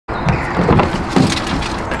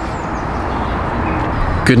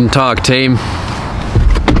Guten Tag, team.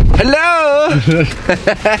 Hello!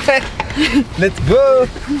 Let's go!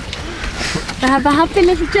 I have a happy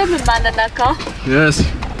little German man in that car. Yes.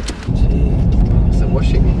 So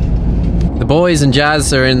Washington. The boys and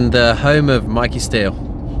Jazz are in the home of Mikey Steele.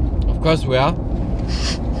 Of course we are.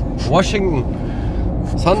 Washington.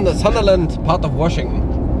 Sunderland, part of Washington.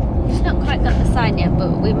 It's not quite got the sign yet,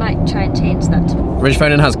 but we might try and change that. Rich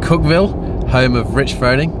Froning has Cookville, home of Rich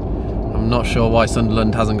Froning. I'm not sure why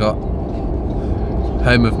Sunderland hasn't got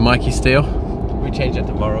home of Mikey Steele. We change it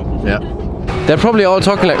tomorrow. Yeah. They're probably all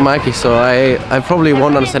talking like Mikey, so I probably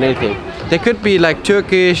won't understand anything. They could be like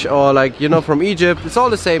Turkish or like, you know, from Egypt. It's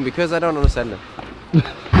all the same because I don't understand them.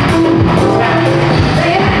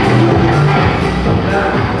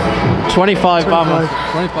 25, vamos.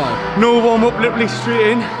 25. No warm up, literally straight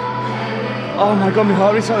in. Oh my god, my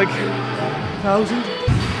heart rate's like 1,000.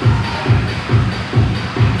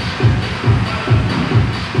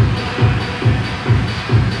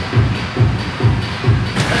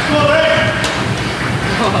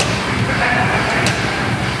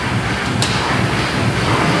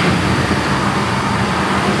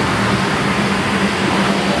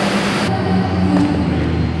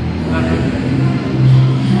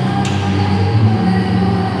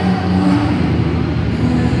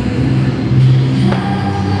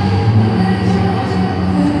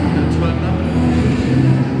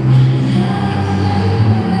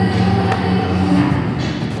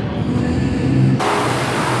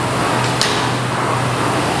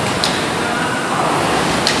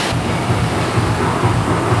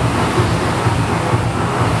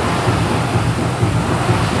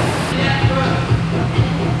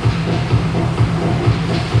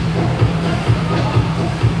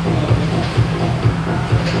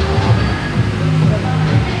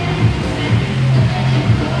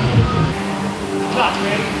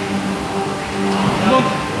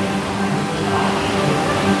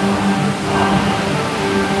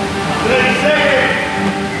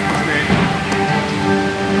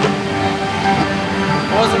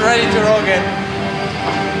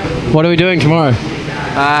 What are we doing tomorrow?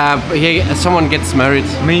 Someone gets married.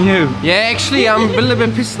 Me and you? Yeah, actually, I'm a little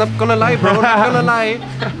bit pissed. Not gonna lie, bro. Not gonna lie.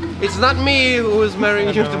 It's not me who is marrying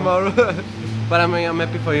you tomorrow. But I mean, I'm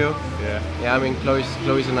happy for you. Yeah. Yeah, I mean, Chloe's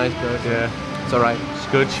a nice girl. Yeah. It's alright. She's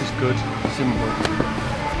good, she's good. Simple.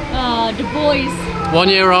 The boys. 1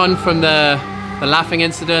 year on from the laughing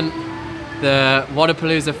incident, the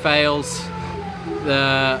Waterpalooza fails,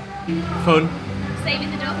 the Fun. Saving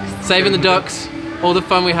the ducks. saving the ducks, all the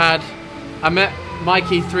fun we had. I met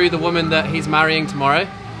Mikey through the woman that he's marrying tomorrow.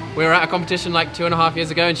 We were at a competition like 2.5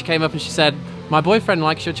 years ago and she came up and she said, my boyfriend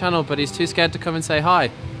likes your channel but he's too scared to come and say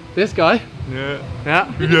hi. This guy. Yeah.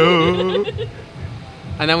 Yeah. No.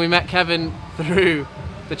 And then we met Kevin through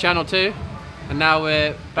the channel too. And now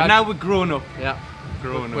we're And now we're grown up. yeah.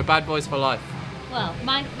 Grown We're up. bad boys for life. Well,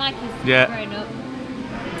 Mikey's Yeah. grown up.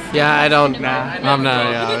 Yeah, I don't.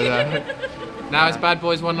 Now it's bad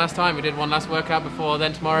boys one last time. We did one last workout before,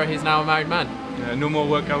 then tomorrow he's now a married man. Yeah, no more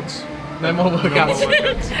workouts. No more workouts. No more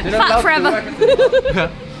workouts. Fat forever.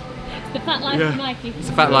 It's the fat life of Mikey. It's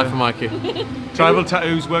a fat life for Mikey. Tribal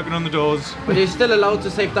tattoos, working on the doors. But you're still allowed to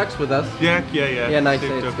save ducks with us. Yeah. Yeah, nice.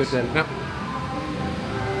 Saved It's ducks. good then. Yep.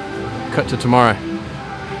 Cut to tomorrow.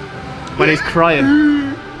 When he's crying.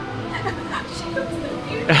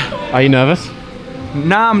 Are you nervous?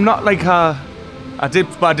 Nah, I'm not like I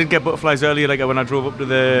did get butterflies earlier, like when I drove up to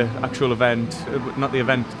the actual event, not the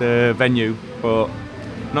event, the venue. But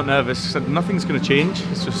not nervous. Nothing's gonna change.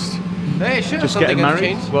 It's just Hey, sure, just something getting has married.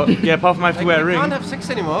 changed. But yeah, apart from I have to Like, wear a you ring. can't have sex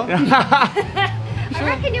anymore. I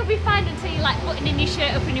reckon you'll be fine until you're like buttoning your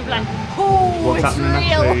shirt up and you'll be like, oh, What's it's happening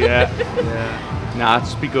real. actually? Yeah. Nah,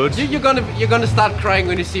 just be good. You're gonna start crying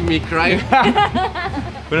when you see me crying.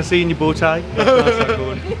 When I see you in your bow tie, that's not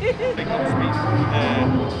good.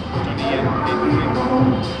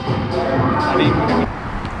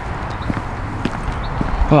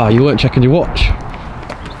 Oh, you weren't checking your watch.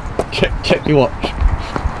 Check your watch.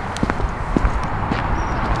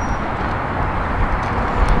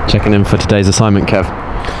 Checking in for today's assignment, Kev.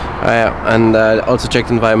 Yeah, and also check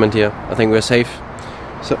the environment here. I think we're safe.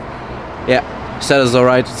 So, yeah, status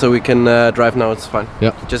alright, so we can drive now. It's fine.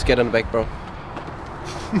 Yeah. Just get on the back, bro.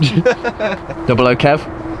 Double O, Kev.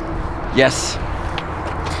 Yes.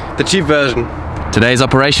 The cheap version. Today's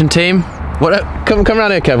operation team. What? Come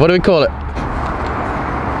around here, Kev. What do we call it?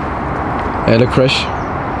 Hello, Crush.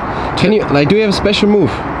 Can you do you have a special move?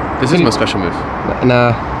 This is my special move.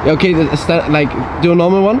 Nah. Okay, do a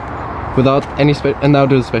normal one without any and now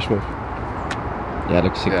do the special move. Yeah,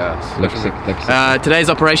 looks sick. Yeah, looks sick. Today's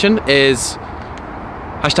operation is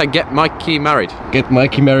Hashtag get Mikey married. Get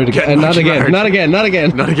Mikey married again. Get Not Mikey again. married. Not again. Not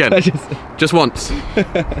again. Not again. Just once.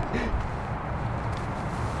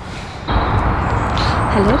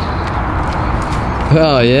 Hello.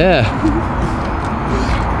 Oh yeah.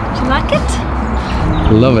 Do you like it?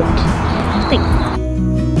 Love it. Thanks.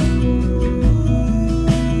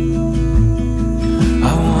 I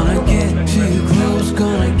wanna get too close,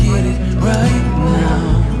 gonna get it right now.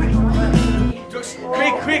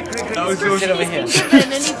 Quick. That was so And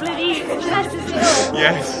then he bloody passes it all.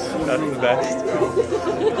 Yes, that's the best.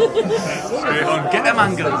 Straight on, get them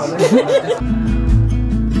angles.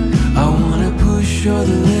 I wanna push all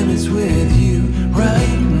the limits with you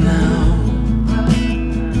right now.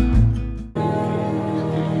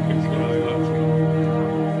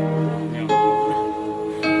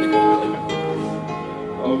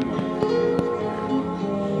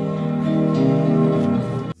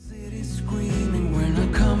 City screaming, we're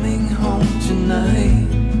not coming home tonight.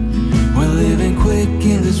 We're living quick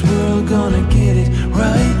in this world, gonna get it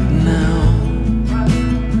right now.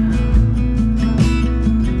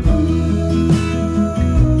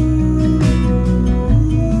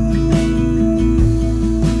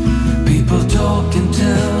 People talk and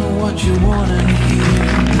tell what you wanna hear,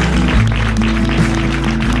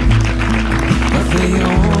 but they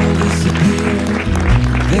all disappear,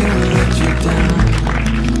 they will let you down.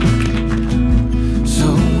 So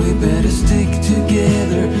we better stick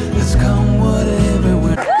together, let's come whatever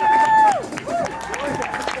we're.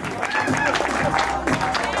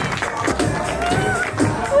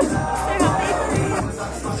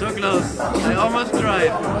 So close. I almost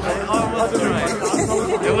tried.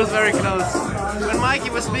 It was very close. When Mikey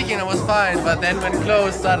was speaking, it was fine, but then when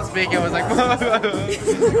Chloe started speaking, I was like,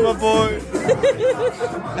 my boy.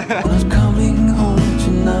 Not coming home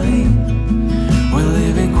tonight. We're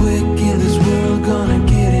living quick in this world, gonna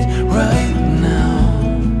get it right now.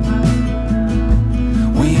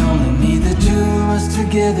 We only need the two of us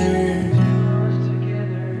together.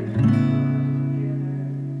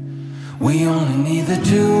 We only need the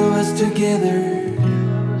two of us together.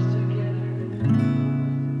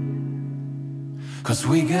 'Cause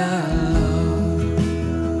we got love.